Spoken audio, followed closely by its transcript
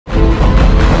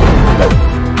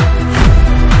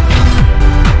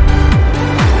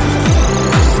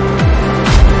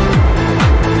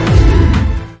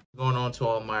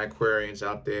my Aquarians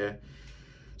out there.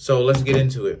 So let's get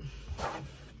into it.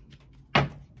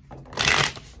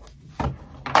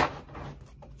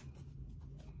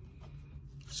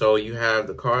 So you have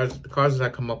the cards. The cards that I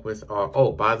come up with are,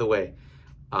 oh, by the way,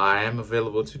 I am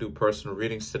available to do personal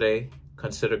readings today.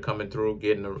 Consider coming through,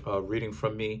 getting a reading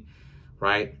from me,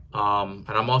 right? And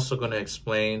I'm also going to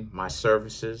explain my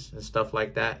services and stuff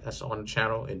like that. That's on the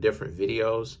channel in different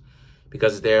videos,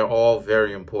 because they're all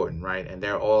very important, right? And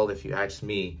they're all, if you ask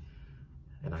me,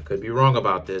 and I could be wrong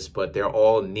about this, but they're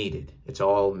all needed. It's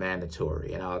all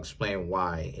mandatory, and I'll explain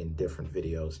why in different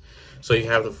videos. So you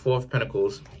have the Four of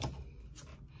Pentacles.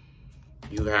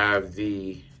 You have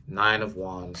the Nine of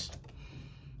Wands,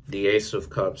 the Ace of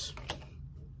Cups,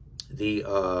 the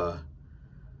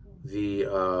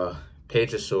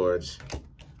Page of Swords,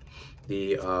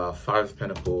 the Five of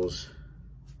Pentacles,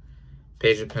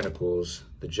 Page of Pentacles,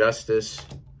 the Justice,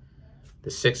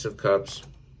 the Six of Cups,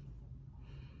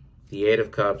 the Eight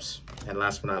of Cups, and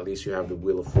last but not least, you have the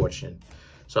Wheel of Fortune.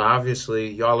 So obviously,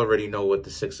 y'all already know what the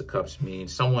Six of Cups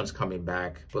means. Someone's coming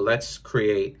back, but let's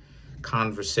create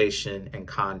conversation and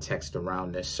context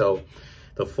around this. So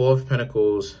the Four of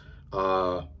Pentacles,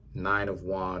 Nine of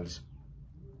Wands,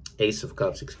 Ace of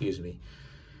Cups, excuse me.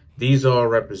 These all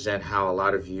represent how a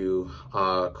lot of you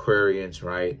Aquarians,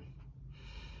 right?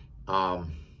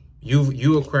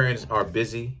 You Aquarians are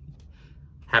busy.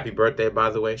 Happy birthday, by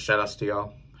the way. Shout outs to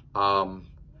y'all.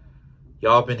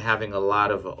 Y'all been having a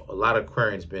lot of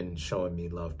Aquarians been showing me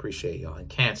love. Appreciate y'all. And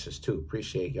Cancers too.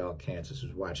 Appreciate y'all Cancers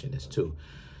who's watching this too.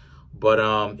 But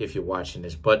if you're watching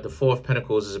this, but the Four of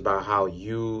Pentacles is about how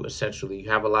you essentially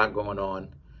have a lot going on,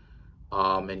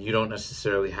 and you don't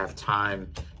necessarily have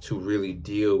time to really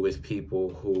deal with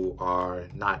people who are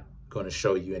not going to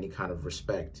show you any kind of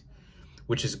respect,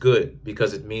 which is good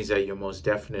because it means that you're most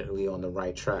definitely on the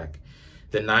right track.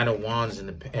 The Nine of Wands and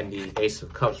the Ace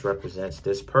of Cups represents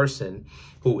this person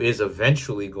who is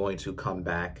eventually going to come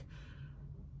back,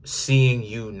 seeing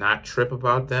you not trip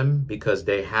about them because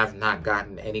they have not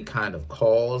gotten any kind of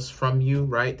calls from you,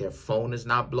 right? Their phone is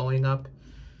not blowing up.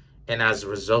 And as a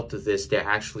result of this, they're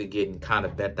actually getting kind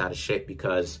of bent out of shape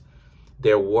because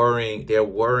they're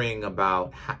worrying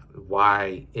about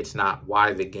why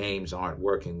the games aren't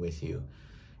working with you,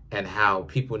 and how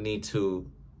people need to,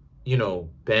 you know,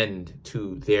 bend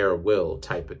to their will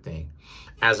type of thing,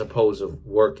 as opposed to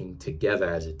working together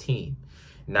as a team.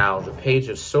 Now, the Page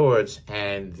of Swords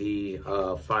and the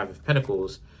Five of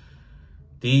Pentacles,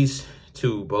 these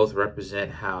two both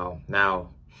represent how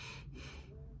now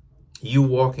you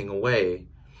walking away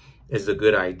is a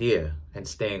good idea and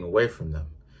staying away from them.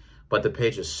 But the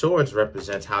Page of Swords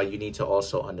represents how you need to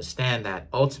also understand that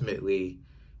ultimately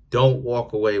don't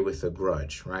walk away with a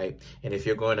grudge, right? And if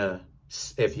you're going to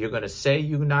say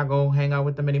you're not going to hang out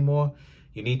with them anymore,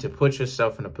 you need to put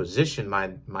yourself in a position,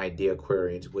 my dear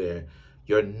Aquarians, where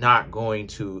you're not going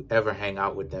to ever hang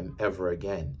out with them ever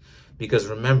again. Because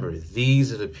remember,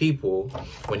 these are the people,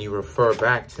 when you refer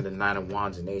back to the Nine of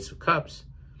Wands and Ace of Cups,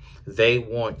 they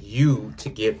want you to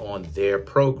get on their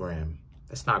program.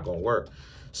 That's not going to work.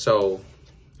 So,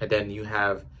 and then you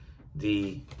have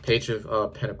the Page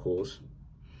of Pentacles,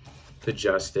 the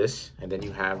Justice, and then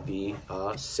you have the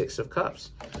Six of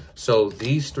Cups. So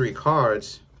these three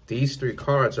cards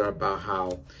are about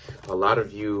how a lot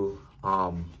of you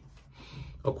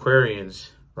Aquarians,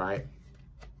 right?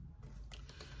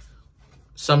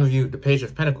 Some of you, the Page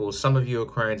of Pentacles, some of you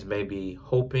Aquarians may be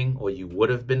hoping, or you would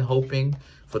have been hoping,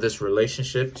 for this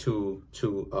relationship to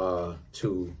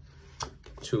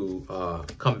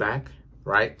come back,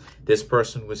 right? This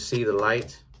person would see the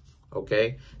light,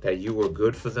 okay, that you were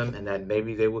good for them and that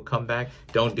maybe they would come back.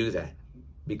 Don't do that,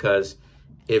 because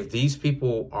if these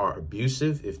people are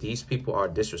abusive, if these people are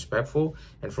disrespectful,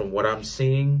 and from what I'm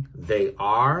seeing, they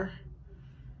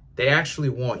actually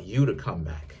want you to come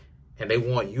back, and they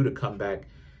want you to come back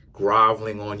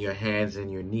groveling on your hands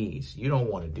and your knees. You don't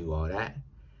want to do all that.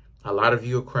 A lot of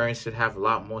you Aquarians should have a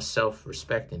lot more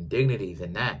self-respect and dignity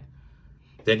than that.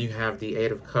 Then you have the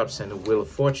Eight of Cups and the Wheel of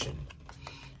Fortune.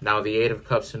 Now, the Eight of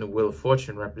Cups and the Wheel of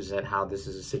Fortune represent how this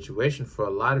is a situation for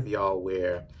a lot of y'all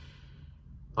where,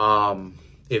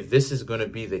 if this is going to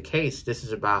be the case, this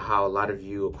is about how a lot of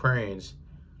you Aquarians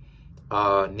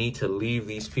need to leave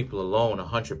these people alone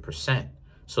 100%.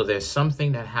 So there's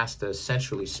something that has to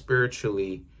essentially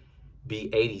spiritually be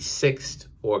 86'd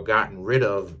or gotten rid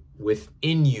of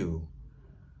within you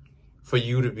for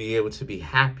you to be able to be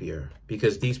happier,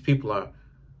 because these people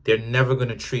they're never going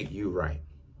to treat you right.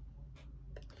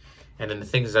 And then the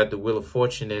thing is that the Wheel of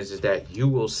Fortune is that you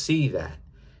will see that,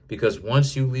 because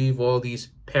once you leave all these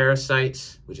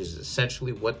parasites, which is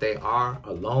essentially what they are,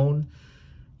 alone,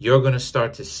 you're going to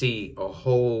start to see a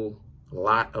whole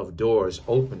lot of doors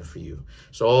open for you.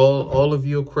 So all of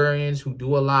you Aquarians who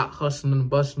do a lot hustling and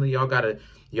bustling,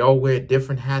 y'all wear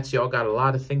different hats, y'all got a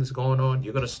lot of things going on.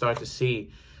 You're going to start to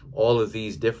see all of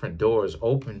these different doors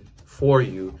open for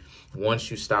you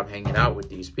once you stop hanging out with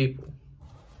these people.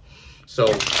 So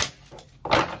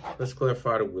let's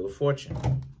clarify the Wheel of Fortune.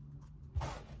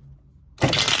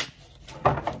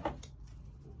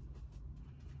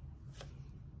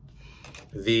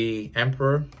 The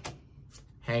Emperor,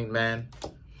 Hanged Man,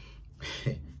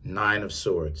 Nine of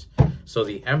Swords. So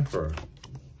the Emperor,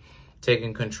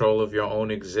 taking control of your own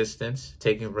existence,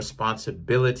 taking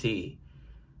responsibility.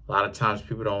 A lot of times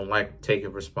people don't like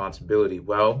taking responsibility.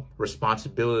 Well,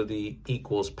 responsibility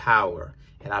equals power.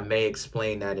 And I may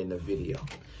explain that in the video.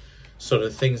 So the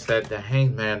things that the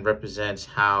Hanged Man represents,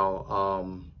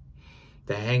 how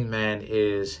the Hanged Man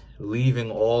is leaving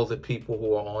all the people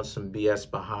who are on some BS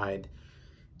behind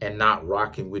and not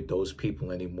rocking with those people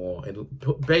anymore, and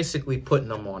basically putting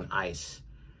them on ice.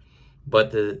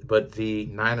 But the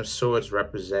Nine of Swords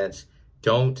represents,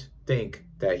 don't think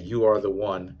that you are the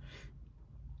one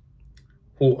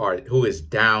who is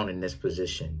down in this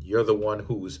position. You're the one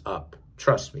who's up.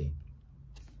 Trust me.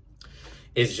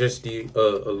 It's just the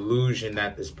illusion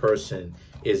that this person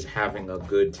is having a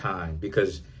good time,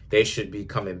 because they should be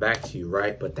coming back to you,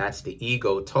 right? But that's the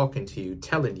ego talking to you,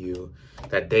 telling you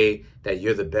that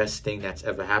you're the best thing that's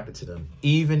ever happened to them.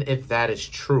 Even if that is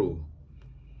true,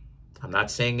 I'm not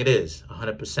saying it is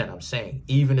 100%. I'm saying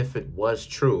even if it was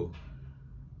true,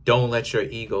 don't let your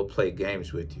ego play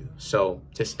games with you. So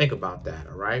just think about that,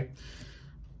 all right?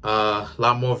 A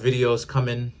lot more videos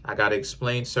coming. I got to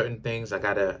explain certain things.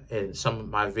 In some of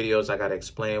my videos, I got to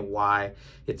explain why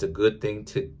it's a good thing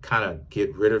to kind of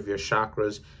get rid of your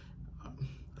chakras.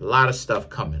 A lot of stuff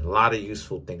coming. A lot of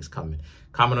useful things coming.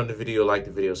 Comment on the video, like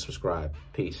the video, subscribe.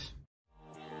 Peace.